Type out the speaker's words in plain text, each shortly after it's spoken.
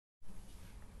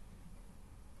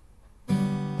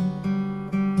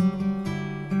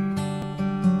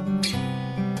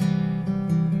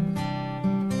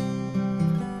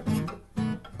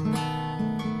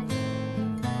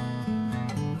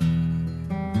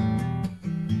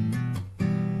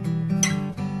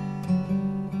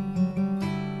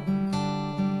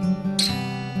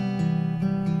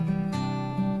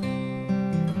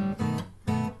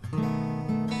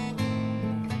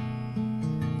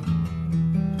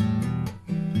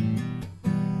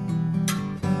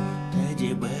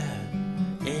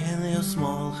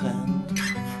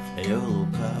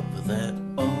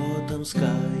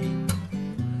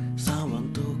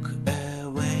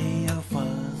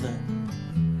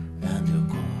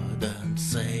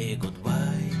say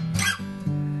goodbye.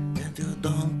 And you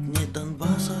don't need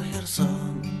Donbass or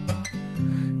Herson,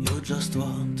 you just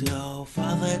want your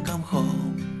father come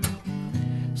home.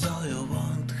 So you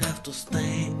won't have to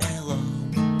stay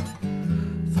alone,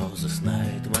 though this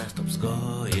nightmare stops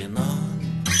going on,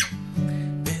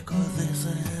 because this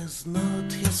is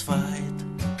not his fight,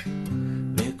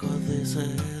 because this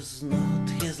is not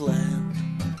his land.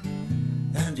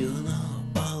 And you know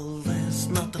all this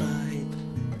not right,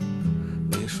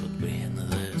 we should bring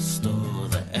this to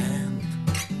the end.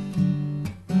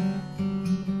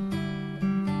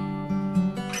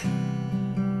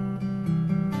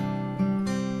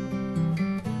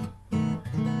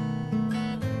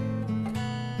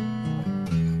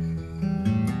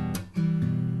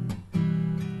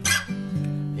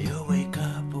 You wake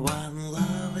up one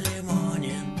lovely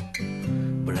morning,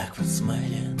 breakfast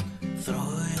smelling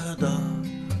through your door,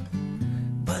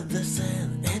 but the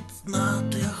scene, it's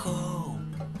not your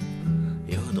home.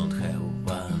 You don't have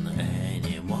one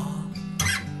anymore.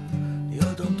 You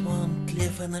don't want to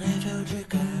live in a refugee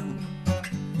camp.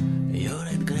 You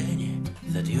read Granny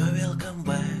that you will come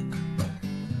back.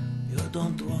 You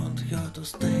don't want her to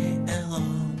stay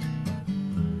alone.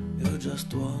 You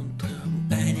just want him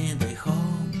any day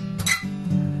home,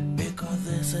 because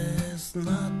this is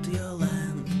not your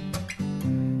land,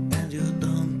 and you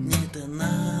don't need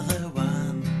another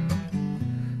one.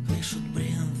 We should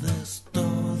bring this to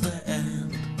the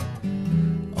end.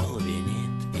 All we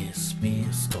need is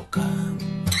peace to come,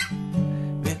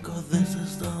 because this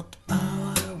is not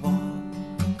our war,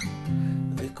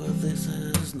 because this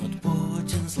is not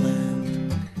Putin's land.